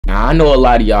Now, I know a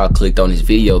lot of y'all clicked on this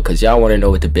video because y'all want to know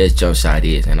what the best jump shot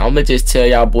is. And I'm going to just tell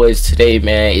y'all boys today,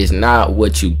 man, it's not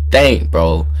what you think,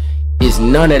 bro. It's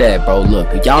none of that, bro.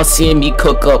 Look, y'all seeing me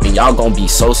cook up and y'all gonna be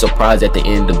so surprised at the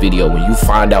end of the video when you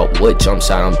find out what jump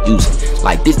shot I'm using.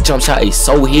 Like, this jump shot is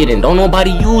so hidden. Don't nobody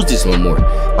use this no more.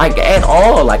 Like, at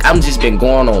all. Like, I'm just been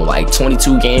going on like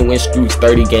 22 game win streaks,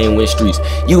 30 game win streaks,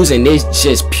 using this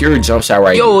just pure jump shot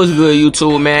right here. Yo, what's good,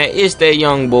 YouTube, man? It's that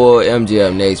young boy,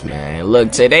 MJF Next, man.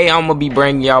 Look, today I'm gonna be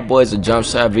bringing y'all boys a jump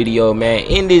shot video, man.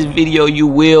 In this video, you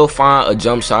will find a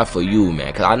jump shot for you,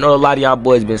 man. Cause I know a lot of y'all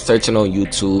boys been searching on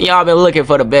YouTube. Y'all been looking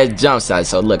for the best jump shot.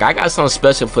 So look, I got something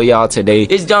special for y'all today.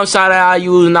 This jump shot that I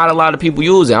use, not a lot of people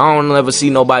use it. I don't ever see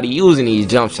nobody using these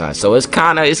jump shots. So it's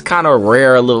kind of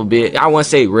rare a little bit. I wouldn't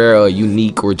say rare or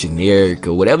unique or generic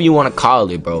or whatever you want to call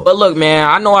it, bro. But look, man,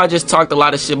 I know I just talked a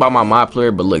lot of shit about my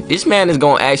player, but look, this man is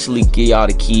gonna actually give y'all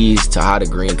the keys to how to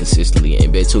green consistently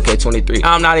in bet 2K23.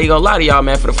 I'm not even gonna lie to y'all,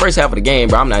 man. For the first half of the game,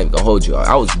 bro, I'm not even gonna hold you all.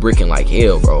 I was bricking like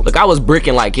hell, bro. Look, I was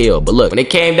bricking like hell, but look, when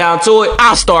it came down to it,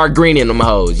 I started greening them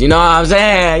hoes. You know what I'm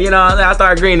saying? You know, I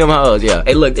started greening them hoes, yeah.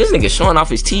 Hey, look, this nigga showing off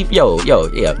his teeth. Yo,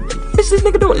 yeah. What's this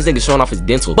nigga doing? This nigga showing off his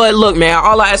dental. But look, man,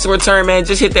 all I ask in return, man,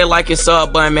 just hit that like and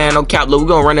sub button, man. No cap. Look, we're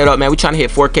gonna run it up, man. We trying to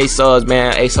hit 4K subs,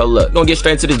 man. Hey, so look, we're gonna get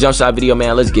straight into the jump shot video,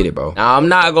 man. Let's get it, bro. Now, I'm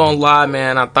not gonna lie,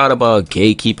 man. I thought about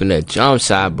gatekeeping the jump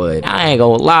shot, but I ain't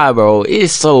gonna lie, bro.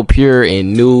 It's so pure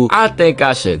and new. I think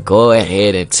I should go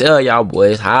ahead and tell y'all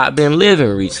boys how I've been living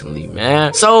recently,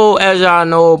 man. So, as y'all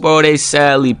know, bro, they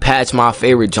sadly patched my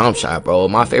favorite jump shot, bro.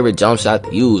 My favorite jump shot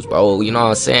to use, bro. You know what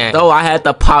I'm saying? So, I had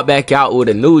to pop back out with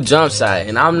a new jump shot,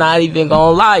 and I'm not even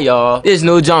gonna lie, y'all. This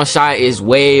new jump shot is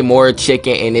way more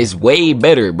chicken, and it's way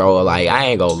better, bro. Like, I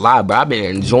ain't gonna lie, bro. I've been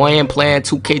enjoying playing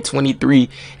 2K23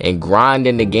 and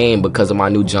grinding the game because of my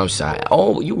new jump shot.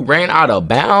 Oh, you ran out of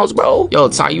bounds, bro? Yo,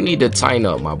 you need to tighten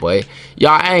up, my boy.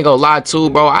 Y'all, I ain't gonna lie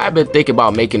too, bro. I've been thinking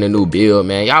about making a new build,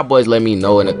 man. Y'all boys let me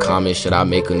know in the comments, should I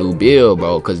make a new build,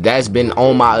 bro? Because that's been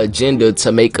on my agenda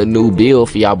to make a new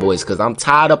build for y'all boys, because I'm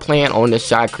tired of playing on the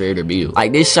shot creator build.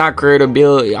 Like, this shot creator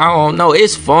build, I don't know,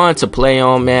 it's fun to play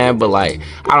on, man, but like,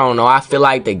 I don't know, I feel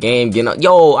like the game getting,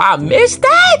 yo, I missed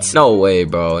that? No way,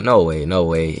 bro. No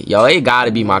way. Yo, it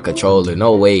gotta be my controller.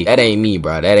 No way. That ain't me,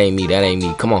 bro. That ain't me.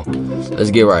 Come on,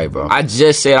 let's get right, bro. I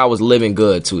just said I was living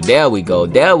good too. There we go.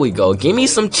 Give me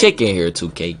some chicken here,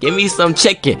 2K. Give me some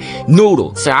chicken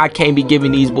noodles. So I can't be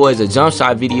giving these boys a jump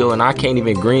shot video and I can't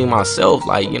even green myself.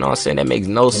 Like, you know what I'm saying? That makes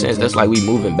no sense. That's like we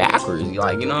moving backwards.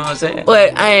 Like, you know what I'm saying?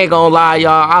 But I ain't gonna lie,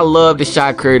 y'all. I love the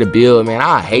shot creator build, man.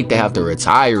 I hate to have to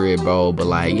retire it, bro. But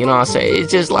like, you know what I'm saying?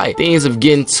 It's just like things are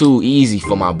getting too easy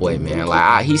for my boy, man.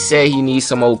 Like, he said he needs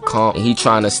some old comp and he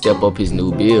trying to step up his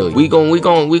new build. We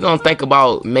gonna think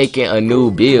about making a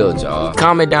new build, y'all.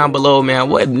 Comment down below, man,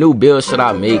 what new build should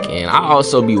I make? And I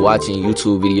also be watching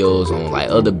YouTube videos on like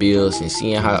other builds and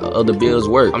seeing how other builds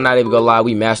work. I'm not even gonna lie,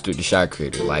 we mastered the shot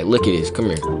creator. Like, look at this. Come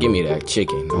here, give me that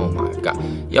chicken. Oh my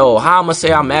god. Yo, how I'm gonna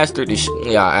say I mastered this?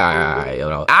 Yeah, you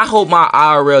know. I hope my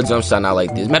IRL jump shot not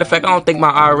like this. Matter of fact, I don't think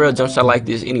my IRL jump shot like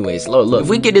this anyways. Look, if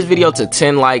we get this video to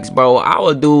 10 likes, bro, I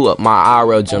will do my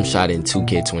IRL jump shot in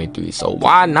 2K23. So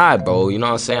why not, bro? You know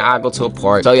what I'm saying? I go to a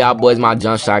park, show y'all boys my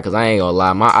jump shot, cause I ain't gonna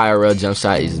lie, my IRL jump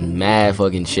shot is mad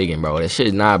fucking chicken, bro. That shit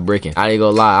is not bricking. I ain't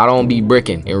gonna lie, I don't be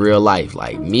bricking in real life.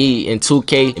 Like, me in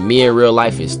 2K and me in real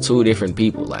life is two different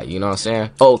people. Like, you know what I'm saying?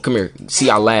 Oh, come here. See,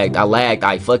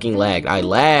 I fucking lagged. I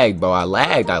lagged, bro. I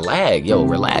lagged. Yo,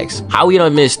 relax. How we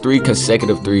done missed 3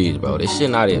 consecutive threes, bro? This shit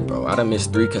not it, bro. I done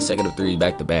missed 3 consecutive threes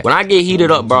back to back. When I get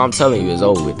heated up, bro, I'm telling you, it's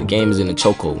over with. The game is in the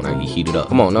chokehold when I get heated up.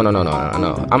 Come on, no.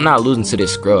 I'm not losing to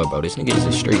this scrub, bro. This nigga is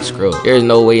a straight scrub. There's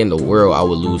no way in the world I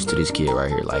would lose to this kid right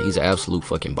here. Like, he's an absolute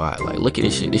fucking bot. Like, look at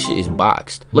this shit. This shit is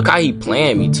boxed. Look how he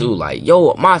playing me too. Like,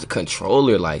 yo, my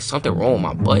controller, like, something wrong with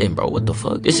my button, bro. What the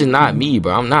fuck? This is not me,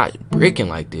 bro. I'm not bricking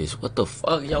like this. What the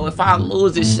fuck, yo? If I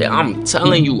lose this shit, I'm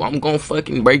telling you, I'm gonna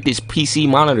fucking break this PC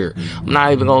monitor. I'm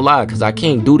not even gonna lie, cause I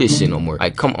can't do this shit no more.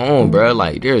 Like, come on, bro.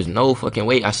 Like, there's no fucking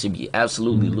way I should be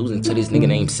absolutely losing to this nigga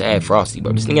named Sad Frosty,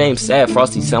 bro. This nigga named Sad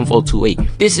Frosty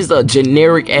 7428. This is a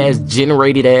generic ass,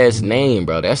 generated ass name,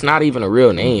 bro. That's not even a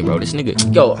real name, bro. This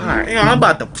nigga, yo, alright, I'm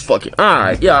about to fucking,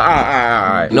 alright, yeah,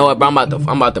 alright. You know what, bro? I'm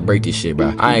about to break this shit,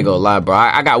 bro. I ain't gonna lie, bro.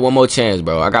 I got one more chance,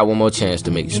 bro. I got one more chance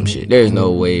to make some shit. There's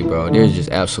no way, bro. There's just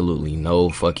absolutely no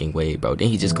fucking way, bro. Then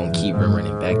he just gonna keep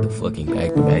running back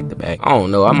to back. I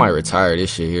don't know. I might retire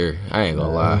this shit here. I ain't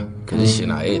gonna lie. Cause this shit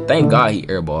not it. Thank God he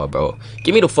airball, bro.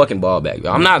 Give me the fucking ball back,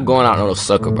 yo. I'm not going out on no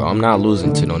sucker, bro. I'm not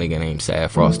losing to no nigga named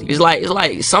Sad Frosty. It's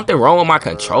like something wrong with my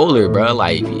controller, bro.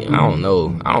 Like, I don't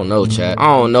know, chat. I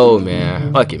don't know,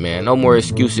 man. Fuck it, man. No more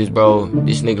excuses, bro.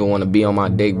 This nigga wanna be on my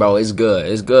dick, bro. It's good.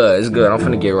 I'm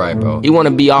finna get right, bro. He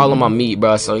wanna be all on my meat,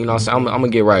 bro. So, you know what I'm saying? I'm gonna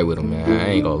get right with him, man.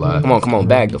 I ain't gonna lie. Come on,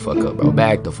 bag the fuck up, bro.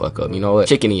 Bag the fuck up. You know what?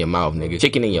 Chicken in your mouth, nigga.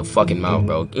 Chicken in your fucking mouth,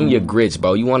 bro. In your grits,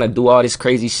 bro. You wanna do all this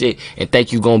crazy shit and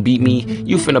think you gonna beat me?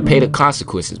 You finna pay the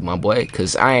consequences, my boy.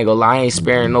 Cause I ain't gonna lie, I ain't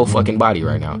sparing no fucking body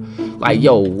right now. Like,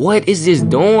 yo, what is this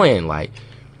doing? Like,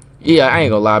 yeah, I ain't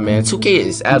gonna lie, man. 2K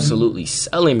is absolutely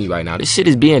selling me right now. This shit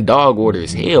is being dog order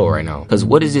as hell right now. Cause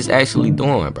what is this actually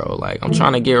doing, bro? Like, I'm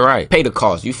trying to get right. Pay the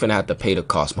cost. You finna have to pay the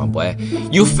cost, my boy.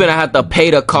 You finna have to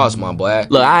pay the cost, my boy.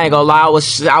 Look, I ain't gonna lie.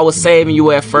 I was saving you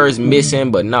at first,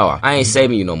 missing, but no, I ain't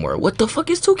saving you no more. What the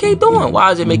fuck is 2K doing?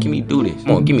 Why is it making me do this?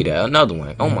 Come on, give me that. Another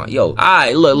one. Oh my, yo.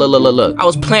 Alright, look. I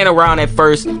was playing around at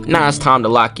first. Now it's time to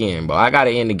lock in, bro. I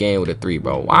gotta end the game with a 3,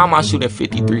 bro. Why am I shooting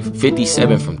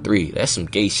 57 from 3? That's some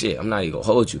gay shit. I'm not even gonna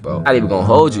hold you, bro. Not even gonna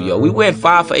hold you, yo. We went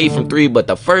 5 for 8 from 3, but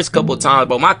the first couple times,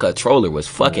 bro, my controller was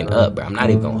fucking up, bro. I'm not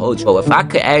even gonna hold you. Bro, if I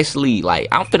could actually, like,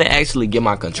 I'm finna actually get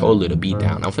my controller to beat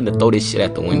down. I'm finna throw this shit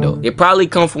at the window. It probably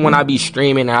come from when I be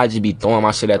streaming and I just be throwing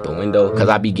my shit at the window, cause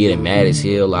I be getting mad as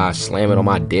hell. I slam it on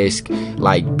my desk,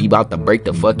 like, be about to break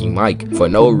the fucking mic for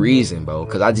no reason, bro.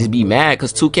 Cause I just be mad,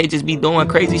 cause 2K just be doing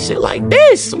crazy shit like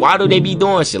this. Why do they be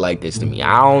doing shit like this to me?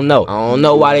 I don't know. I don't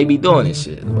know why they be doing this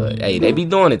shit, but hey, they be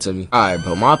doing it to me. Alright,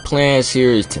 bro, my plans here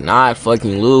is to not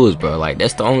fucking lose, bro. Like,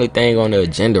 that's the only thing on the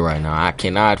agenda right now. I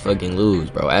cannot fucking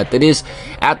lose, bro. After this,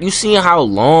 after you seeing how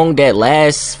long that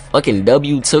last fucking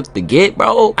W took to get,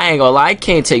 bro, I ain't gonna lie, it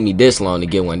can't take me this long to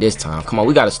get one this time. Come on,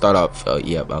 we gotta start off.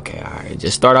 Yep, okay, alright.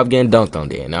 Just start off getting dunked on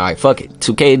then. Alright, fuck it.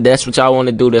 2K, that's what y'all want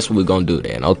to do. That's what we gonna do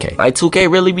then. Okay. Like,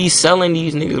 2K really be selling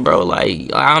these niggas, bro. Like,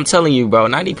 I'm telling you, bro,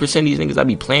 90% of these niggas I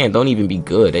be playing don't even be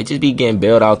good. They just be getting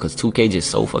bailed out because 2K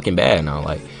just so fucking bad now.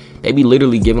 Like, they be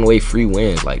literally giving away free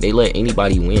wins. Like, they let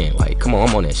anybody win. Like, come on,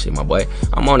 I'm on that shit, my boy.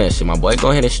 I'm on that shit, my boy.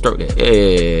 Go ahead and stroke that.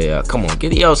 Yeah. Come on,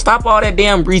 get it. Yo, stop all that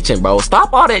damn reaching, bro.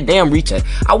 Stop all that damn reaching.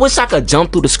 I wish I could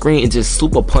jump through the screen and just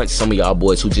super punch some of y'all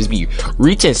boys who just be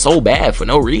reaching so bad for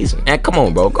no reason. Man, come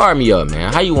on, bro. Guard me up,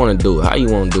 man. How you want to do it? How you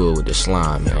want to do it with the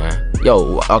slime, man?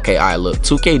 Yo, okay, alright, look,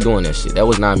 2K doing that shit. That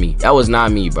was not me. That was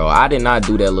not me, bro. I did not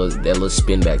do that little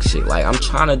spin back shit. Like, I'm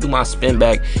trying to do my spin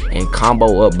back and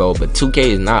combo up, bro, but 2K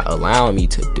is not allowing me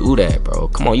to do that, bro.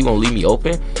 Come on, you gonna leave me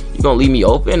open? You gonna leave me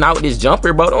open? Not with this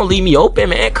jumper, bro. Don't leave me open,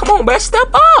 man. Come on, bro.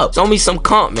 Step up. Show me some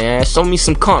comp, man. Show me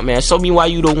some comp, man. Show me why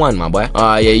you the one, my boy.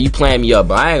 Yeah, you playing me up,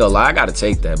 bro. I ain't gonna lie. I gotta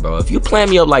take that, bro. If you playing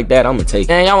me up like that, I'm gonna take it.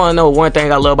 Man, y'all wanna know one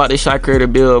thing I love about this shot creator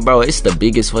build, bro? It's the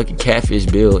biggest fucking catfish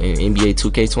build in NBA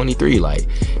 2K23. Like,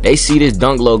 they see this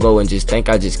dunk logo and just think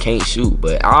I just can't shoot,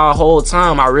 but our whole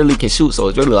time I really can shoot. So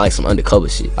it's really like some undercover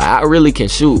shit. Like, I really can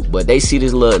shoot, but they see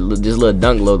this little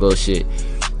dunk logo shit,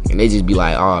 and they just be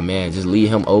like, oh man, just leave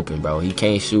him open, bro. He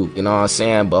can't shoot. You know what I'm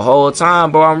saying? But whole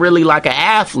time, bro, I'm really like an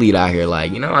athlete out here.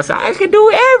 Like, you know what I'm saying? I can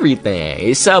do everything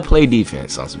except play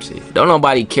defense on some shit. Don't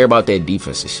nobody care about that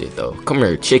defensive shit, though. Come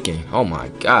here, chicken. Oh my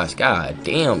gosh, god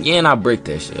damn. Yeah, and I brick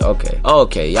that shit.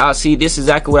 Okay, y'all see, this is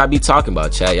exactly what I be talking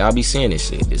about, chat. Y'all be seeing this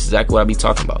shit. This is exactly what I be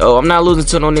talking about. Oh, I'm not losing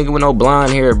to no nigga with no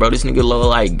blonde hair, bro. This nigga look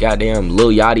like goddamn Lil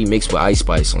Yachty mixed with Ice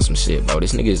Spice on some shit, bro.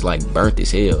 This nigga is like burnt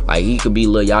as hell. Like, he could be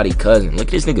Lil Yachty cousin. Look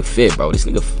at this nigga fit, bro. This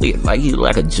nigga fit like he look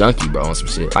like a junkie, bro, on some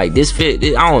shit. Like, this fit,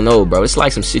 I don't know, bro. It's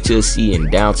like some shit you'll see in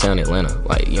downtown Atlanta.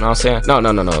 Like, you know what I'm saying?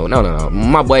 No.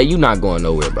 My boy, you not going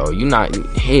nowhere, bro. You not,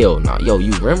 hell no. Yo,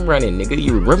 you rim running, nigga.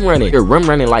 You rim running. You're rim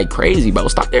running like crazy, bro.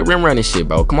 Stop that rim running shit,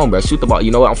 bro. Come on, bro. Shoot the ball.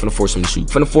 You know what? I'm finna force him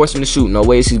to shoot. No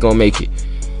ways he's gonna make it.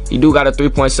 He do got a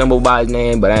 3-point symbol by his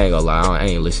name, but I ain't gonna lie, I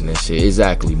ain't listening to shit.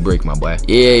 Exactly, brick, my boy.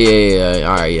 Yeah.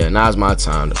 Alright, yeah, now's my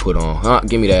time to put on.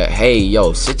 Give me that. Hey,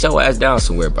 yo, sit your ass down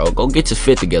somewhere, bro. Go get your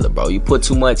fit together, bro. You put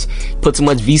too much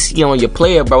VC on your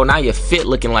player, bro. Now your fit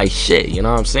looking like shit, you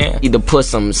know what I'm saying? Either put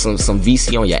some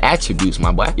VC on your attributes,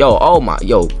 my boy. Yo,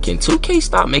 can 2K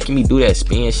stop making me do that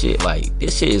spin shit? Like,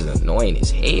 this shit is annoying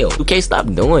as hell. 2K stop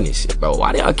doing this shit, bro.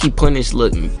 Why do y'all keep put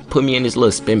me in this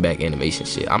little spin back animation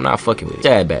shit? I'm not fucking with it.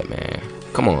 Jab back, man.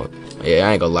 Come on. Yeah,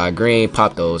 I ain't gonna lie. Green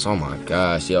pop those. Oh my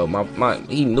gosh, yo,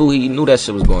 he knew that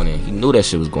shit was going in. He knew that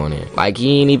shit was going in. Like,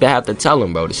 he ain't even have to tell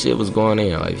him, bro. The shit was going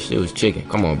in. Like, the shit was chicken.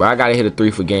 Come on, bro. I gotta hit a 3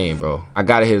 for game, bro.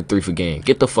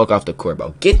 Get the fuck off the court,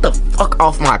 bro. Get the fuck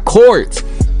off my court.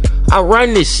 I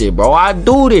run this shit, bro. I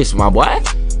do this, my boy.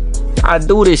 I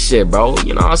do this shit, bro.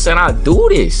 You know what I'm saying? I do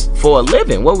this for a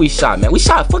living. What we shot, man? We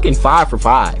shot fucking 5 for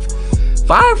 5.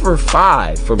 5 for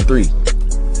 5 from 3.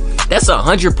 That's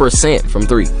 100% from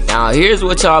 3. Now here's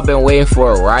what y'all been waiting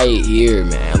for right here,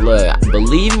 man. Look,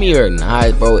 believe me or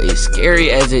not, bro, as scary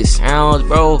as it sounds,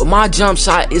 bro, but my jump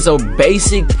shot is a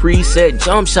basic preset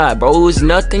jump shot, bro. It's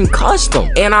nothing custom,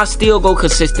 and I still go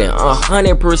consistent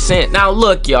 100%. Now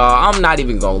look, y'all, I'm not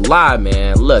even gonna lie,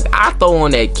 man. Look, I throw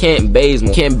on that Kent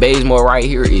Bazemore right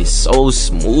here is so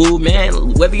smooth,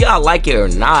 man. Whether y'all like it or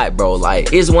not, bro,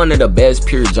 like, it's one of the best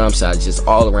pure jump shots just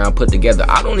all around put together.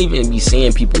 I don't even be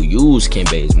seeing people use Kent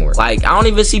Bazemore. Like, I don't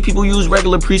even see people use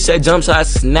regular preset jump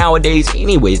shots nowadays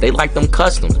anyways. They like them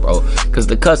customs, bro, because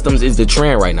the customs is the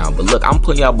trend right now. But look, I'm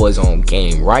putting y'all boys on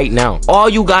game right now. All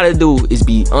you gotta do is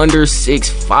be under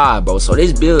 6'5", bro. So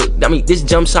this build, I mean, this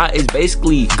jump shot is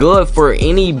basically good for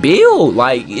any build.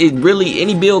 Like, it really,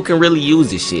 any build can really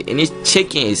use this shit, and it's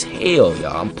chicken as hell,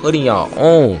 y'all. I'm putting y'all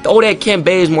on. Throw that Kent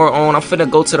Bazemore on. I'm finna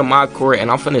go to the mod court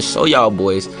and I'm finna show y'all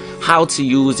boys how to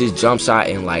use this jump shot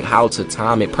and like how to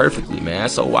time it perfectly, man.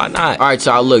 So why not? All right,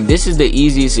 y'all, look, this is the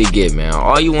easiest it get, man.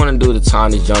 All you want to do to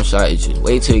time this jump shot is just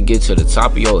wait till it get to the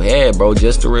top of your head, bro,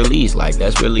 just to release. Like,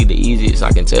 that's really the easiest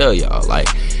I can tell y'all. Like,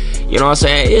 you know what I'm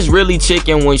saying? It's really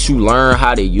chicken once you learn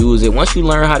how to use it. Once you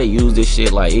learn how to use this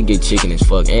shit, like, it get chicken as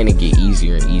fuck, and it get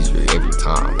easier and easier every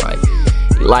time.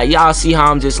 Like y'all see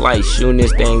how I'm just like shooting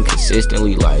this thing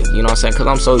consistently, like, you know what I'm saying? Because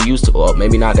I'm so used to, oh,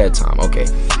 maybe not that time, okay,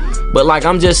 but like,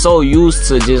 I'm just so used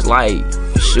to just like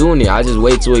shooting it. I just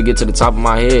wait till it get to the top of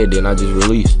my head, then I just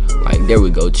release. Like, there we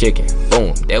go, chicken,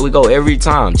 boom, there we go, every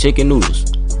time, chicken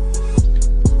noodles.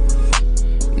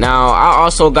 Now I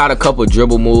also got a couple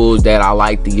dribble moves that I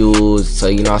like to use, so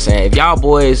you know what I'm saying, if y'all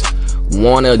boys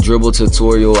want a dribble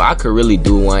tutorial, I could really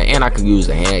do one, and I could use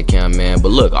a hand cam, man. But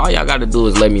look, all y'all gotta do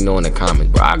is let me know in the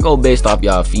comments, bro. I go based off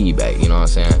y'all feedback, you know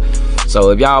what I'm saying? So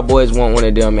if y'all boys want one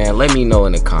of them, man, let me know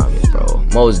in the comments, bro.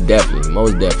 Most definitely.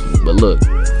 But look,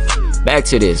 back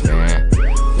to this, man.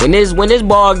 When this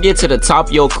ball get to the top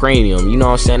of your cranium, you know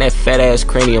what I'm saying, that fat ass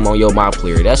cranium on your mod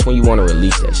player, that's when you want to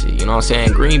release that shit, you know what I'm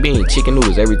saying? Green bean, chicken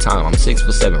noodles every time. I'm 6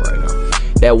 for 7 right now.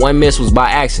 That one miss was by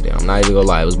accident. I'm not even gonna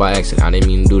lie, it was by accident. I didn't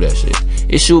mean to do that shit.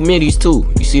 It shoot middies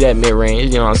too. You see that mid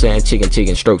range, you know what I'm saying?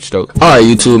 Chicken, stroke. Alright,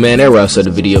 YouTube, man, that wraps up the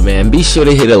video, man. Be sure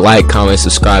to hit a like, comment,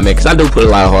 subscribe, man, because I do put a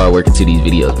lot of hard work into these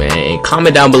videos, man. And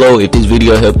comment down below if this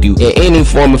video helped you in any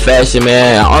form or fashion,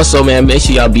 man. And also, man, make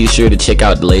sure y'all be sure to check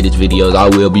out the latest videos. I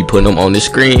will be putting them on the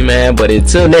screen, man. But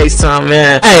until next time,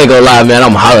 man, I ain't gonna lie, man, I'm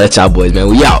gonna holler at y'all boys, man.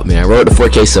 We out, man. Road to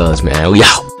 4K subs, man. We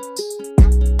out.